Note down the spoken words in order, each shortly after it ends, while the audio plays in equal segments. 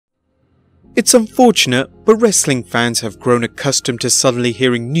It's unfortunate, but wrestling fans have grown accustomed to suddenly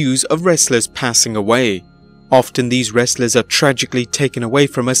hearing news of wrestlers passing away. Often these wrestlers are tragically taken away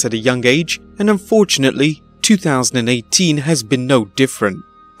from us at a young age, and unfortunately, 2018 has been no different.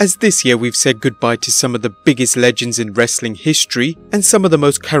 As this year we've said goodbye to some of the biggest legends in wrestling history and some of the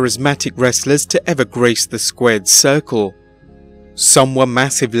most charismatic wrestlers to ever grace the squared circle. Some were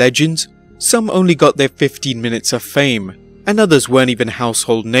massive legends, some only got their 15 minutes of fame, and others weren't even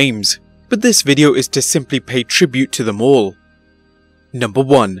household names. But this video is to simply pay tribute to them all. Number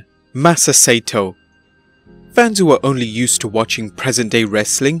 1. Masa Saito. Fans who are only used to watching present-day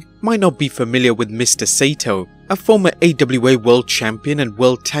wrestling might not be familiar with Mr. Saito, a former AWA World Champion and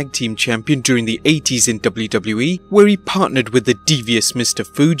World Tag Team Champion during the 80s in WWE, where he partnered with the devious Mr.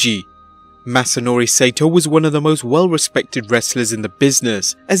 Fuji. Masanori Saito was one of the most well-respected wrestlers in the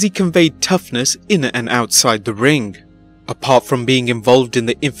business, as he conveyed toughness in and outside the ring. Apart from being involved in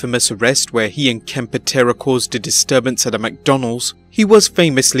the infamous arrest where he and Cappotelli caused a disturbance at a McDonald's, he was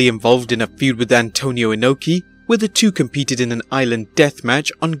famously involved in a feud with Antonio Inoki, where the two competed in an island death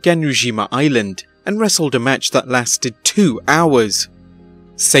match on Ganujima Island, and wrestled a match that lasted 2 hours.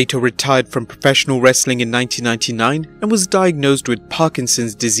 Saito retired from professional wrestling in 1999 and was diagnosed with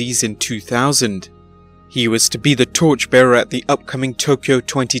Parkinson's disease in 2000. He was to be the torchbearer at the upcoming Tokyo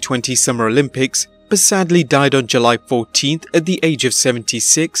 2020 Summer Olympics, but sadly died on July 14th at the age of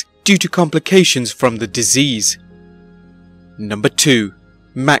 76 due to complications from the disease. Number 2.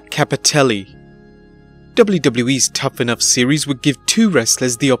 Matt Cappotelli. WWE's Tough Enough series would give 2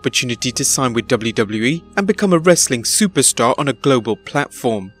 wrestlers the opportunity to sign with WWE and become a wrestling superstar on a global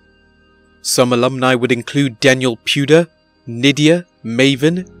platform. Some alumni would include Daniel Puder, Nidia,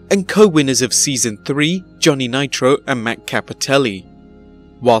 Maven, and co-winners of Season 3, Johnny Nitro and Matt Cappotelli.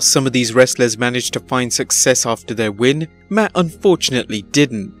 While some of these wrestlers managed to find success after their win, Matt unfortunately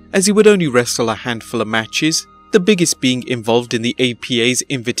didn't, as he would only wrestle a handful of matches, the biggest being involved in the APA's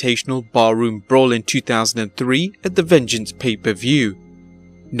Invitational Barroom Brawl in 2003 at the Vengeance pay-per-view.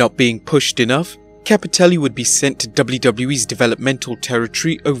 Not being pushed enough, Cappotelli would be sent to WWE's developmental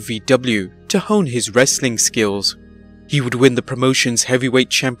territory OVW to hone his wrestling skills. He would win the promotion's heavyweight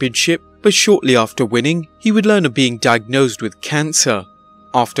championship, but shortly after winning, he would learn of being diagnosed with cancer.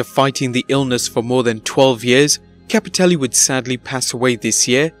 After fighting the illness for more than 12 years, Cappotelli would sadly pass away this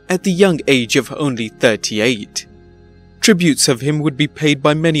year at the young age of only 38. Tributes of him would be paid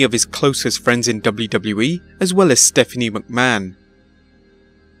by many of his closest friends in WWE, as well as Stephanie McMahon.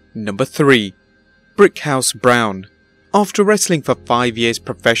 Number 3. Brickhouse Brown. After wrestling for 5 years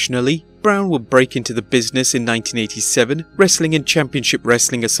professionally, Brown would break into the business in 1987, wrestling in Championship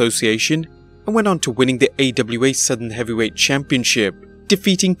Wrestling Association, and went on to winning the AWA Southern Heavyweight Championship,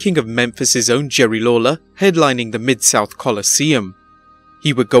 defeating King of Memphis' own Jerry Lawler, headlining the Mid-South Coliseum.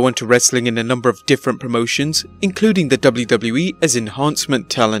 He would go on to wrestling in a number of different promotions, including the WWE as enhancement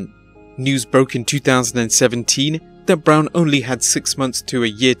talent. News broke in 2017 that Brown only had 6 months to a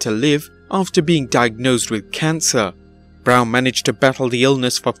year to live after being diagnosed with cancer. Brown managed to battle the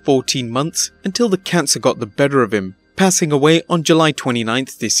illness for 14 months until the cancer got the better of him, passing away on July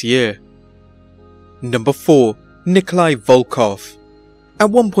 29th this year. Number 4. Nikolai Volkoff. At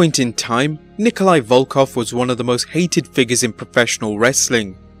one point in time, Nikolai Volkoff was one of the most hated figures in professional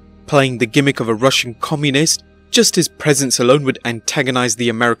wrestling. Playing the gimmick of a Russian communist, just his presence alone would antagonize the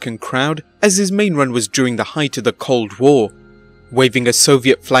American crowd, as his main run was during the height of the Cold War. Waving a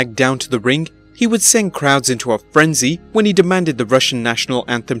Soviet flag down to the ring, he would send crowds into a frenzy when he demanded the Russian national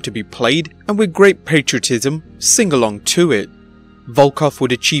anthem to be played, and with great patriotism, sing along to it. Volkoff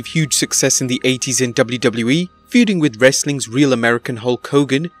would achieve huge success in the 80s in WWE, feuding with wrestling's Real American Hulk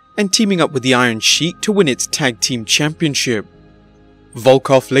Hogan and teaming up with the Iron Sheik to win its Tag Team Championship.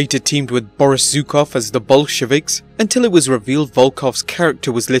 Volkoff later teamed with Boris Zukov as the Bolsheviks until it was revealed Volkoff's character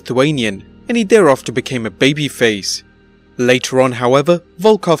was Lithuanian, and he thereafter became a babyface. Later on, however,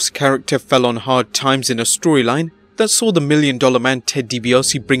 Volkoff's character fell on hard times in a storyline that saw the $1 Million Man Ted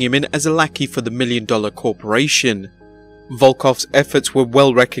DiBiase bring him in as a lackey for the $1 Million Corporation. Volkoff's efforts were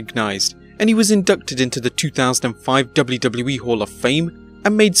well recognized, and he was inducted into the 2005 WWE Hall of Fame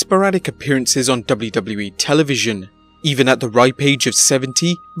and made sporadic appearances on WWE television. Even at the ripe age of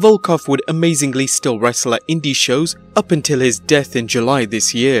 70, Volkoff would amazingly still wrestle at indie shows up until his death in July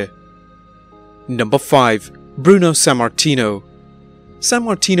this year. Number 5. Bruno Sammartino.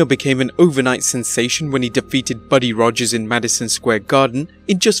 Sammartino became an overnight sensation when he defeated Buddy Rogers in Madison Square Garden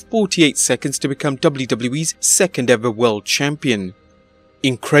in just 48 seconds to become WWE's second ever world champion.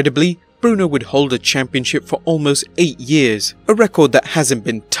 Incredibly, Bruno would hold a championship for almost 8 years, a record that hasn't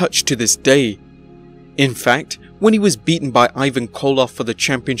been touched to this day. In fact, When he was beaten by Ivan Koloff for the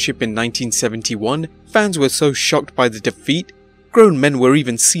championship in 1971, fans were so shocked by the defeat, grown men were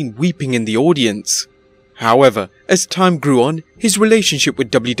even seen weeping in the audience. However, as time grew on, his relationship with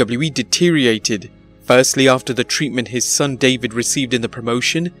WWE deteriorated. Firstly, after the treatment his son David received in the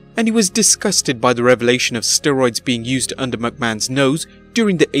promotion, and he was disgusted by the revelation of steroids being used under McMahon's nose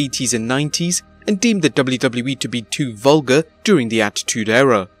during the 80s and 90s, and deemed the WWE to be too vulgar during the Attitude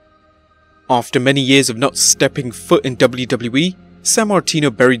Era. After many years of not stepping foot in WWE,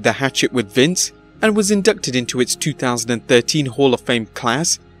 Sammartino buried the hatchet with Vince and was inducted into its 2013 Hall of Fame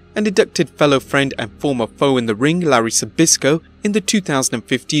class, and inducted fellow friend and former foe in the ring Larry Zbyszko in the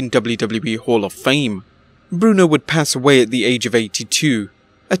 2015 WWE Hall of Fame. Bruno would pass away at the age of 82.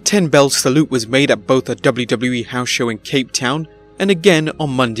 A 10-bell salute was made at both a WWE house show in Cape Town and again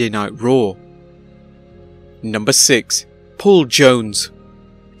on Monday Night Raw. Number 6. Paul Jones.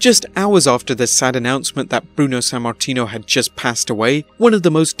 Just hours after the sad announcement that Bruno Sammartino had just passed away, one of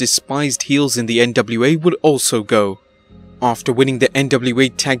the most despised heels in the NWA would also go. After winning the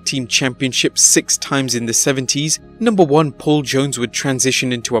NWA Tag Team Championship 6 times in the 70s, number 1 Paul Jones would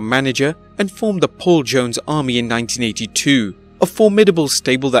transition into a manager and form the Paul Jones Army in 1982, a formidable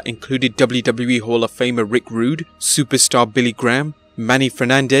stable that included WWE Hall of Famer Rick Rude, superstar Billy Graham, Manny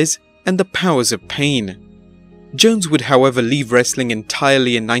Fernandez, and the Powers of Pain. Jones would however leave wrestling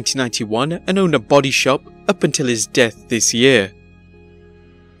entirely in 1991 and own a body shop up until his death this year.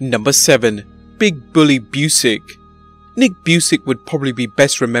 Number 7. Big Bully Busick. Nick Busick would probably be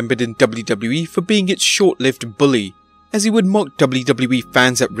best remembered in WWE for being its short-lived bully, as he would mock WWE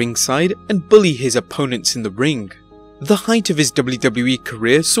fans at ringside and bully his opponents in the ring. The height of his WWE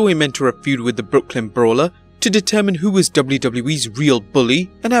career saw him enter a feud with the Brooklyn Brawler to determine who was WWE's real bully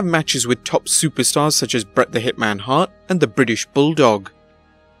and have matches with top superstars such as Bret the Hitman Hart and the British Bulldog.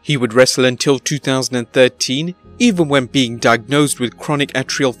 He would wrestle until 2013, even when being diagnosed with chronic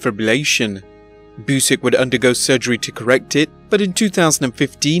atrial fibrillation. Busick would undergo surgery to correct it, but in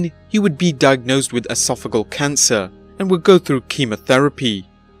 2015 he would be diagnosed with esophageal cancer and would go through chemotherapy.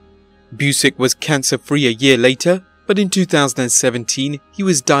 Busick was cancer-free a year later, but in 2017 he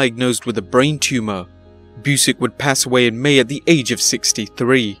was diagnosed with a brain tumour. Busick would pass away in May at the age of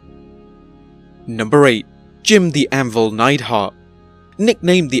 63. Number 8. Jim the Anvil Neidhart.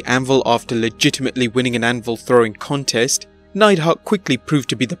 Nicknamed the Anvil after legitimately winning an anvil throwing contest, Neidhart quickly proved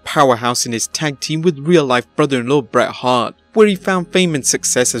to be the powerhouse in his tag team with real-life brother-in-law Bret Hart, where he found fame and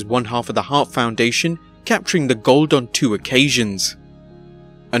success as one half of the Hart Foundation, capturing the gold on 2 occasions.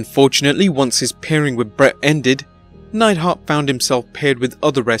 Unfortunately, once his pairing with Bret ended, Neidhart found himself paired with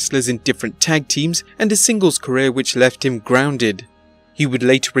other wrestlers in different tag teams and a singles career which left him grounded. He would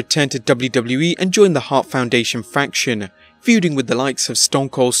later return to WWE and join the Hart Foundation faction, feuding with the likes of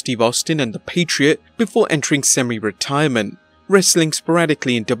Stone Cold Steve Austin and The Patriot before entering semi-retirement, wrestling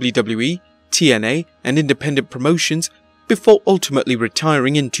sporadically in WWE, TNA and independent promotions before ultimately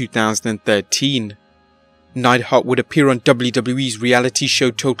retiring in 2013. Neidhart would appear on WWE's reality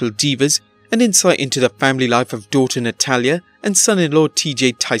show Total Divas, an insight into the family life of daughter Natalya and son-in-law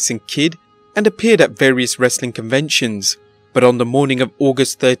TJ Tyson Kidd, and appeared at various wrestling conventions. But on the morning of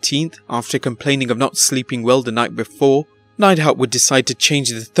August 13th, after complaining of not sleeping well the night before, Neidhart would decide to change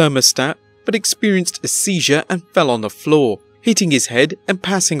the thermostat, but experienced a seizure and fell on the floor, hitting his head and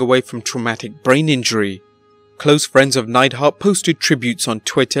passing away from traumatic brain injury. Close friends of Neidhart posted tributes on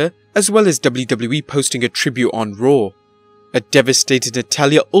Twitter, as well as WWE posting a tribute on Raw. A devastated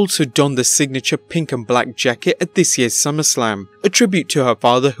Natalya also donned the signature pink and black jacket at this year's SummerSlam, a tribute to her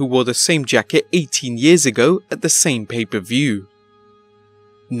father who wore the same jacket 18 years ago at the same pay-per-view.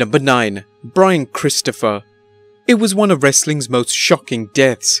 Number 9. Brian Christopher. It was one of wrestling's most shocking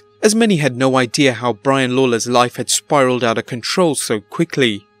deaths, as many had no idea how Brian Lawler's life had spiraled out of control so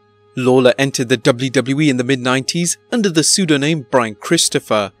quickly. Lawler entered the WWE in the mid-90s under the pseudonym Brian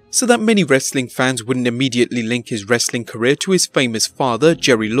Christopher, so that many wrestling fans wouldn't immediately link his wrestling career to his famous father,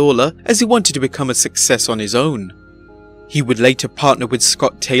 Jerry Lawler, as he wanted to become a success on his own. He would later partner with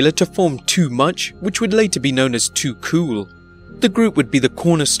Scott Taylor to form Too Much, which would later be known as Too Cool. The group would be the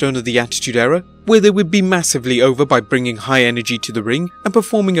cornerstone of the Attitude Era, where they would be massively over by bringing high energy to the ring and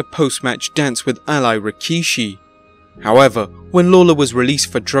performing a post-match dance with ally Rikishi. However, when Lawler was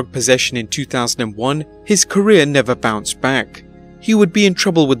released for drug possession in 2001, his career never bounced back. He would be in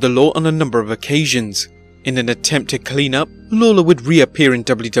trouble with the law on a number of occasions. In an attempt to clean up, Lawler would reappear in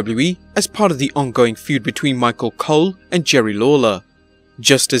WWE as part of the ongoing feud between Michael Cole and Jerry Lawler.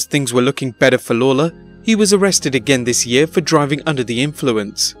 Just as things were looking better for Lawler, he was arrested again this year for driving under the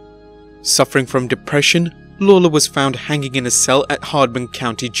influence. Suffering from depression, Lawler was found hanging in a cell at Hardman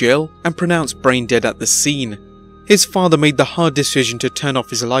County Jail and pronounced brain dead at the scene. His father made the hard decision to turn off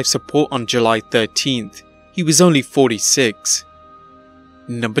his life support on July 13th. He was only 46.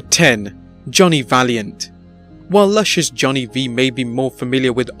 Number 10. Johnny Valiant. While luscious Johnny V may be more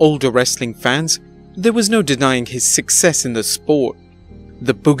familiar with older wrestling fans, there was no denying his success in the sport.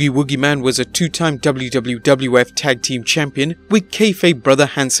 The Boogie Woogie Man was a two-time WWF Tag Team Champion with kayfabe brother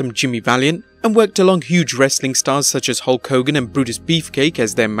handsome Jimmy Valiant, and worked along huge wrestling stars such as Hulk Hogan and Brutus Beefcake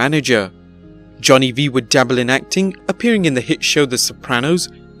as their manager. Johnny V would dabble in acting, appearing in the hit show The Sopranos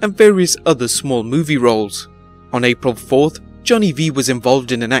and various other small movie roles. On April 4th, Johnny V was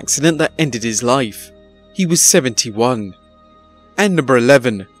involved in an accident that ended his life. He was 71. And number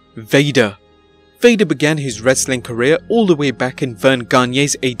 11. Vader. Vader began his wrestling career all the way back in Vern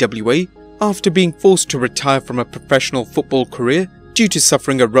Gagne's AWA after being forced to retire from a professional football career due to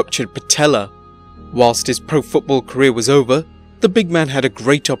suffering a ruptured patella. Whilst his pro football career was over, the big man had a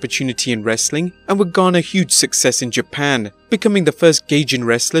great opportunity in wrestling and would garner huge success in Japan, becoming the first Gaijin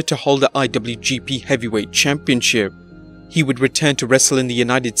wrestler to hold the IWGP Heavyweight Championship. He would return to wrestle in the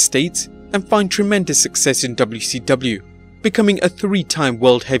United States and find tremendous success in WCW, becoming a 3-time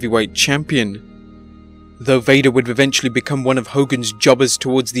World Heavyweight Champion. Though Vader would eventually become one of Hogan's jobbers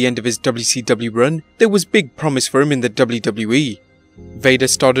towards the end of his WCW run, there was big promise for him in the WWE. Vader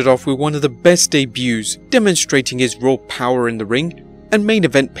started off with one of the best debuts, demonstrating his raw power in the ring, and main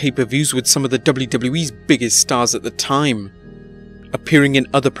event pay-per-views with some of the WWE's biggest stars at the time. Appearing in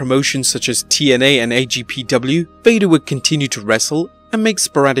other promotions such as TNA and AGPW, Vader would continue to wrestle and make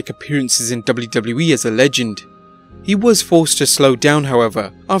sporadic appearances in WWE as a legend. He was forced to slow down,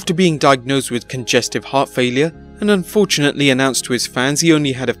 however, after being diagnosed with congestive heart failure, and unfortunately announced to his fans he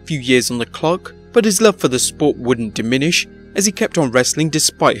only had a few years on the clock, but his love for the sport wouldn't diminish as he kept on wrestling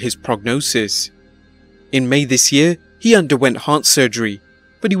despite his prognosis. In May this year, he underwent heart surgery,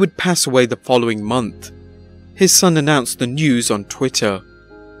 but he would pass away the following month. His son announced the news on Twitter.